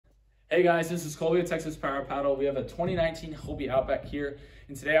Hey guys, this is Colby at Texas Power Paddle. We have a 2019 Hobie Outback here,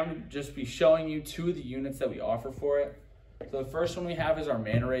 and today I'm going to just be showing you two of the units that we offer for it. So the first one we have is our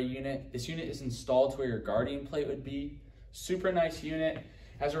Manta Ray unit. This unit is installed to where your Guardian plate would be. Super nice unit.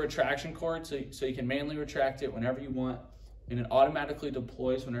 Has a retraction cord, so you can manually retract it whenever you want, and it automatically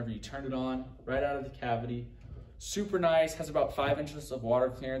deploys whenever you turn it on, right out of the cavity. Super nice, has about 5 inches of water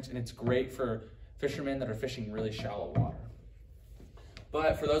clearance, and it's great for fishermen that are fishing really shallow water.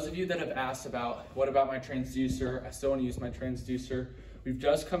 But for those of you that have asked about, what about my transducer? I still want to use my transducer. We've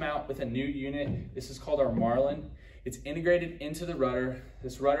just come out with a new unit. This is called our Marlin. It's integrated into the rudder.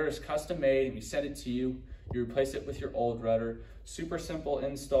 This rudder is custom made, and we send it to you. You replace it with your old rudder. Super simple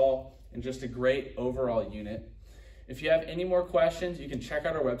install, and just a great overall unit. If you have any more questions, you can check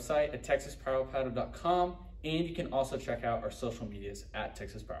out our website at texaspowerpaddle.com, and you can also check out our social medias at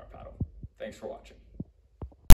Texas Power Paddle. Thanks for watching.